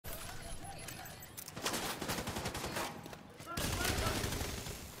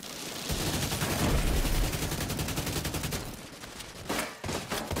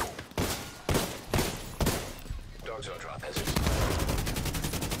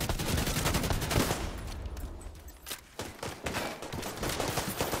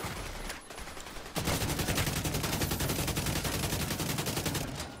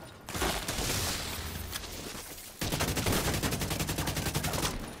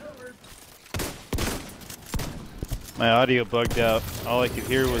My audio bugged out. All I could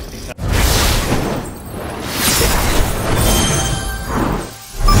hear was the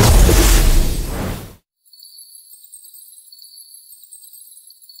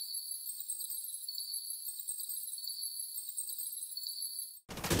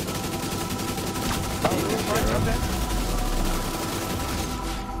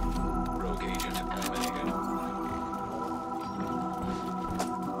Rogue agent eliminated.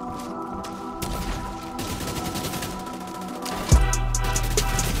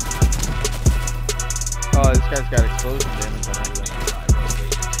 Oh, this guy's got explosion damage on everything.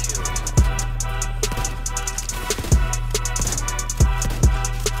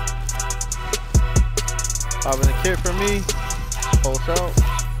 Popping a kit for me. Pulse out.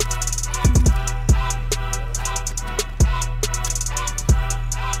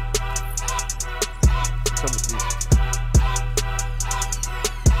 Some of these.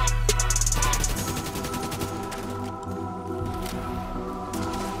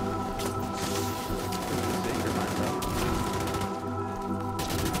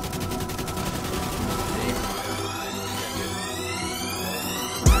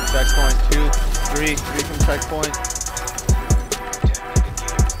 Checkpoint 2, 3 from checkpoint.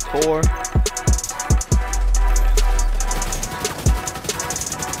 4.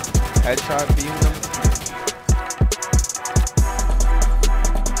 Headshot, beam them.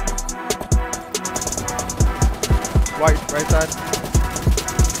 White, right side.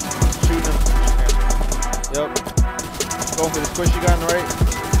 Shooting him. Yep. Going for the squishy guy on the right.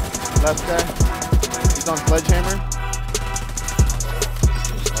 Left guy. He's on sledgehammer.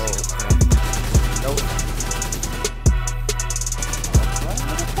 Nope.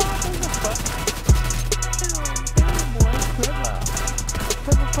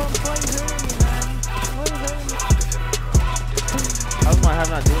 How's my have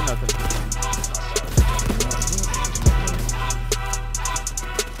not doing nothing?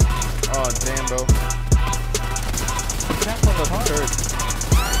 Oh damn, bro.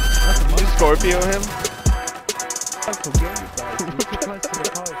 Did you Scorpio him?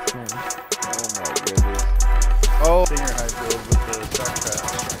 Oh, singer high build with the StarCraft.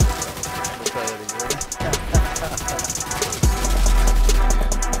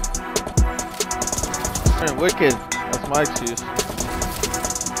 Man, wicked. That's my excuse.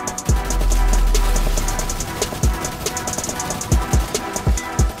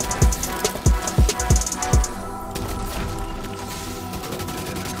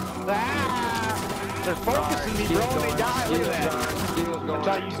 They're focusing me, bro, and they die. Look at that. That's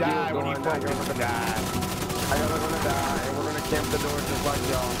how you die when you focus. You're gonna die. I know they're gonna die, and we're gonna camp the door just like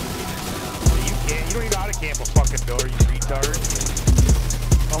y'all. You can't. You don't even know how to camp a fucking door, you retard.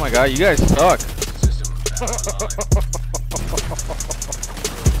 Oh my god, you guys suck.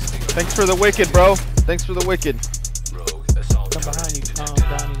 Thanks for the wicked, bro. Thanks for the wicked. Come behind you,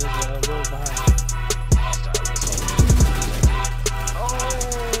 Donnie. There's a road behind you.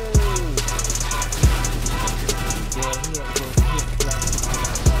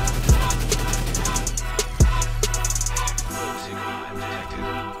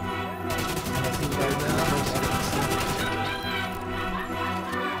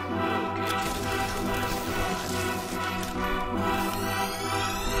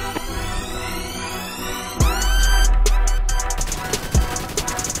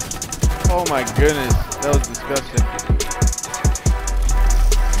 Oh my goodness, that was disgusting. I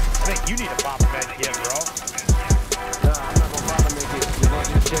think you need to pop a med kit, bro. Nah, I'm not gonna bother make it. You're gonna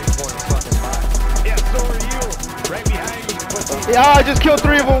get checkpoint fucking bot. Yeah, so are you. Right behind you. Yeah, I just killed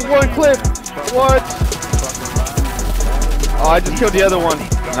 3 of them, 1 clip. What? Oh, I just killed the other one.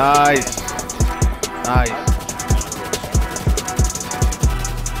 Nice. Nice.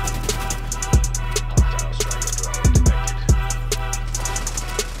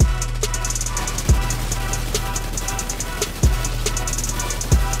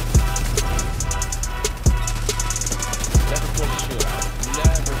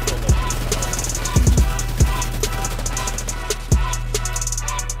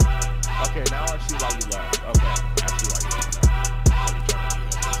 Okay, now I see why you left. Okay, I see why you left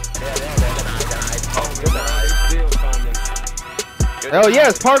now. Hell yeah,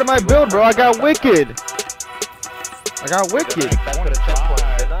 it's part of my build, bro. I got wicked. I got wicked. That's what a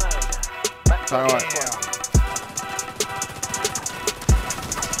checkpoint denied.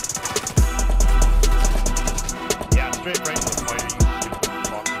 Yeah, straight right to the fighter, you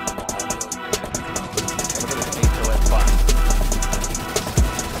stupid fucking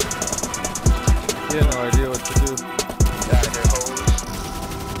He had no idea what to do.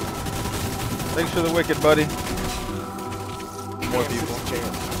 Thanks for the wicked, buddy. More people.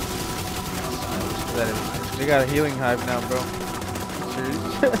 That is They got a healing hive now, bro. Serious?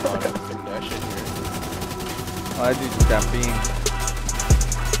 Oh, that dude just got beamed.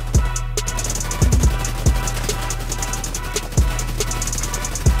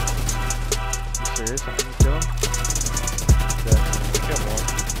 You serious? I'm gonna kill him? Yeah. Kill one.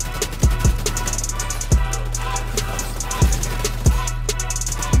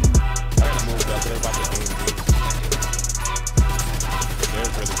 I gotta move up. They're about to game these.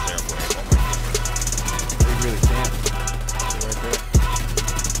 They're really terrible. They really can't. They're right there.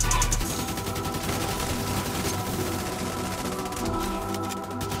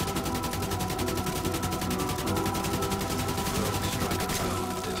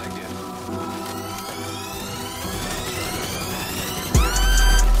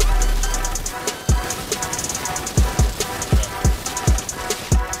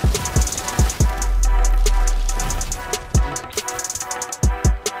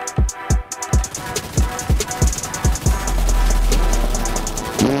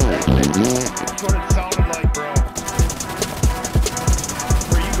 That's what it sounded like, bro.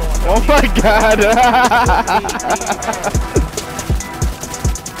 Where you going? Oh my god! I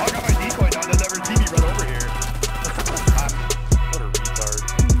got my decoy down. They'll never see me run over here. What a retard.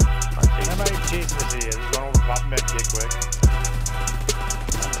 I'm not even chasing this idiot. Just run over, pop him med kit quick.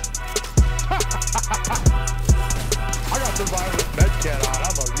 I got survival with med kit on.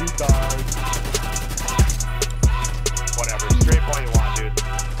 I'm a retard. Whatever. Straight point you want, dude.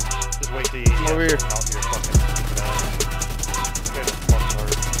 Just wait till you Come over here. out your fucking stupid ass. Get the fuck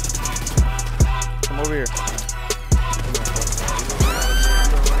hard. Come over here.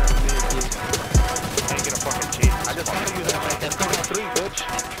 Ain't gonna fucking chase. I just wanted you to have that. Still got 3, bitch.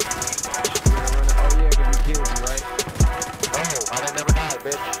 Oh yeah, cause we killed you, right? Oh, I didn't never die,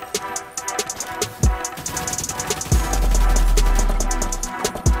 bitch.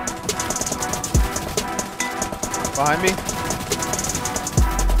 Behind me.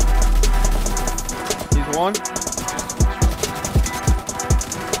 He's one.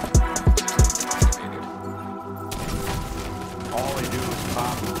 All they do is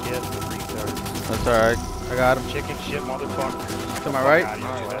pop and kiss the retard. That's alright. I got him. Chicken shit, motherfucker. To my right.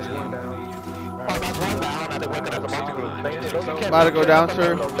 Alright, that's one down. About to go down,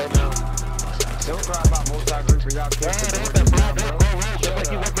 sir. Don't cry about multi-group, y'all killed the Just like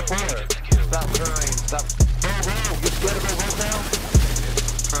you went before. Stop crying, stop. You scared to go roll now?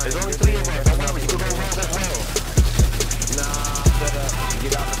 There's only 3 of us. Don't worry, you can go roll as well. Nah, shut up.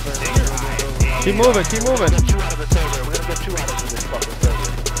 Get out the server. Keep moving, keep moving. We're gonna get 2 out of the server. We're gonna get 2 out of this fucking server.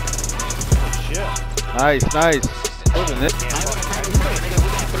 Oh shit. Nice, nice. Moving it. We got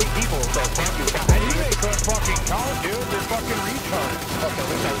 3 people, so fuck you. And you ain't gonna fucking count, dude. They're fucking retards. Okay,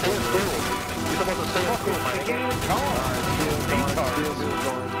 we got 4 cool. You're supposed to stay cool, man. They can't even count. Retards.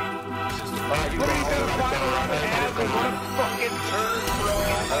 Alright, you what are you gonna find around the head? What a fucking turd, bro.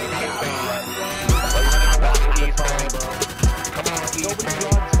 Come on, nobody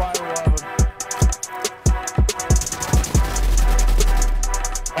runs 511.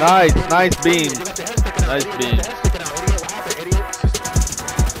 Nice, nice beam. Nice beam.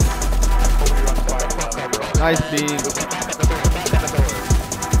 Nice beam.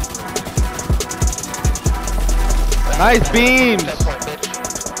 Nice beams.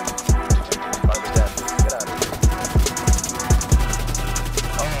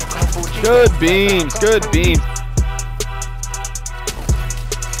 Good beams, good beams.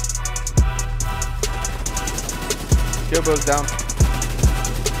 Gilbo's down.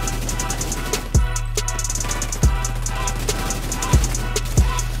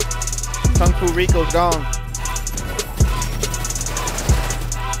 Kung Fu Rico's gone.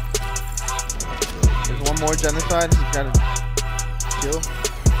 There's one more genocide. He's got to kill.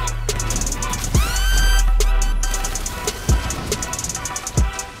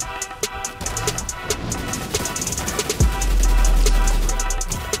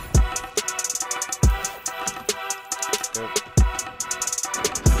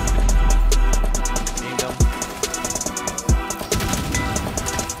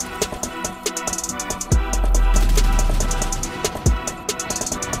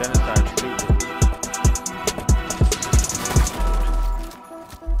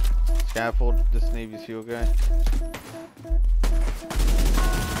 Scaffold this Navy SEAL guy.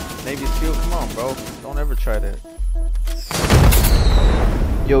 Navy SEAL, come on, bro. Don't ever try that.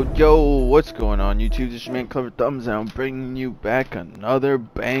 Yo, what's going on, YouTube? This is your man KleverThumbs, and I'm bringing you back another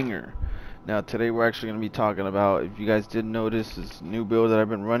banger. Now, today we're actually going to be talking about, if you guys didn't notice, this new build that I've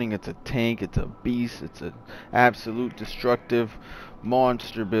been running. It's a tank, it's a beast, it's an absolute destructive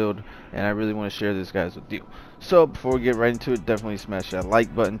monster build, and I really want to share this guys with you. So before we get right into it, definitely smash that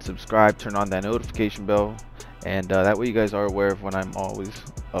like button, subscribe, turn on that notification bell, and that way you guys are aware of when I'm always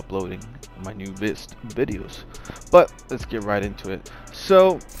uploading my new videos. But let's get right into it.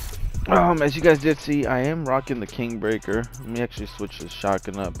 So as you guys did see, I am rocking the Kingbreaker. Let me actually switch the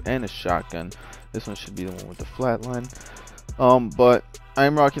shotgun up and a shotgun. This one should be the one with the flatline. But I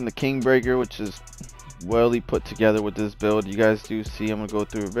am rocking the Kingbreaker, which is well put together with this build. You guys do see I'm gonna go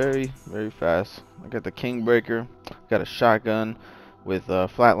through very fast. I got the Kingbreaker, got a shotgun with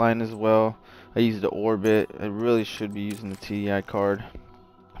flatline as well. I used the Orbit. I really should be using the TDI card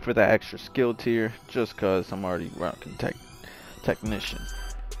for that extra skill tier, just cause I'm already rocking technician.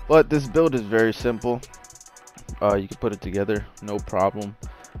 But this build is very simple. You can put it together, no problem.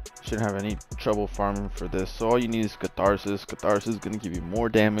 Shouldn't have any trouble farming for this. So all you need is Catharsis. Catharsis is going to give you more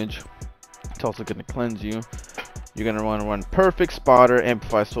damage. It's also going to cleanse you. You're going to want to run Perfect Spotter,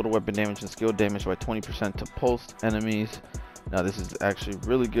 amplifies total weapon damage and skill damage by 20% to pulsed enemies. Now this is actually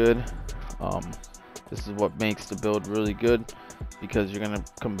really good. This is what makes the build really good, because you're going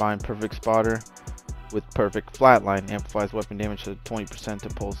to combine Perfect Spotter with Perfect Flatline, amplifies weapon damage to 20% to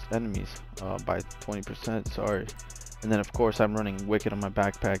pulsed enemies by 20%. Sorry. And then of course I'm running Wicked on my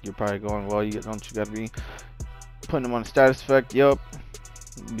backpack. You're probably going, well, you gotta be putting them on a status effect. Yup,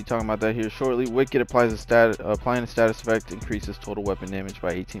 we'll be talking about that here shortly. Wicked applies applying a status effect increases total weapon damage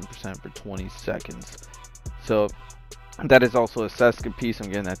by 18% for 20 seconds. So that is also a Seska piece. I'm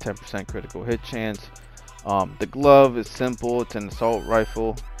getting that 10% critical hit chance. The glove is simple. It's an assault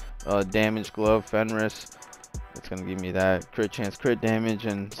rifle damage glove, Fenris. It's gonna give me that crit chance, crit damage,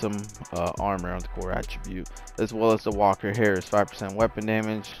 and some armor on the core attribute, as well as the Walker hair is 5% weapon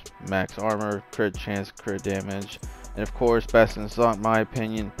damage, max armor, crit chance, crit damage, and of course, best in slot, in my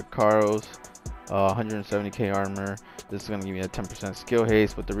opinion, Picaro's 170k armor. This is gonna give you a 10% skill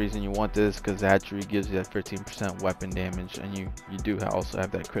haste, but the reason you want this because the attribute gives you that 15% weapon damage, and you do also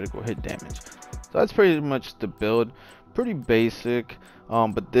have that critical hit damage. So that's pretty much the build. Pretty basic,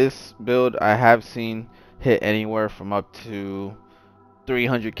 but this build I have seen hit anywhere from up to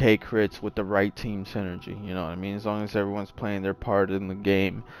 300k crits with the right team synergy. You know what I mean? As long as everyone's playing their part in the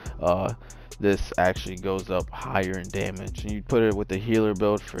game, this actually goes up higher in damage. And you put it with the healer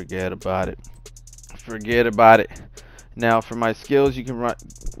build, forget about it. Forget about it. Now for my skills, you can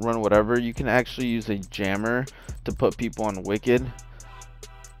run whatever. You can actually use a jammer to put people on Wicked.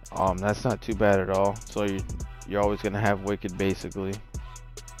 That's not too bad at all. So you're always gonna have Wicked basically.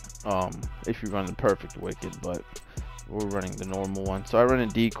 If you run the perfect Wicked, but we're running the normal one. So I run a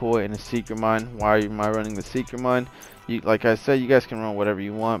decoy and a secret mine. Why am I running the secret mine? Like I said, you guys can run whatever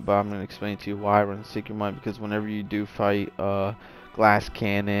you want, but I'm going to explain to you why I run the secret mine. Because whenever you do fight glass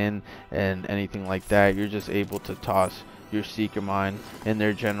cannon and anything like that, you're just able to toss your secret mine in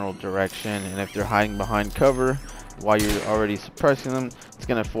their general direction, and if they're hiding behind cover while you're already suppressing them, it's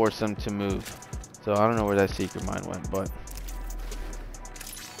going to force them to move. So I don't know where that secret mine went, but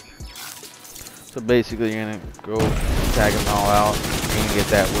so basically you're gonna go tag them all out, you're gonna get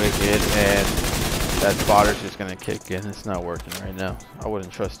that Wicked, and that spotter's just gonna kick in. It's not working right now. I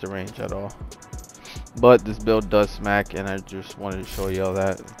wouldn't trust the range at all, but this build does smack, and I just wanted to show you all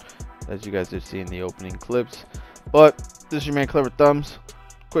that, as you guys did see in the opening clips. But this is your man KleverThumbs,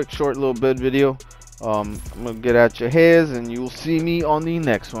 quick short little build video. I'm gonna get at your hairs, and you will see me on the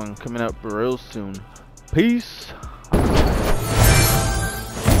next one coming up real soon. Peace.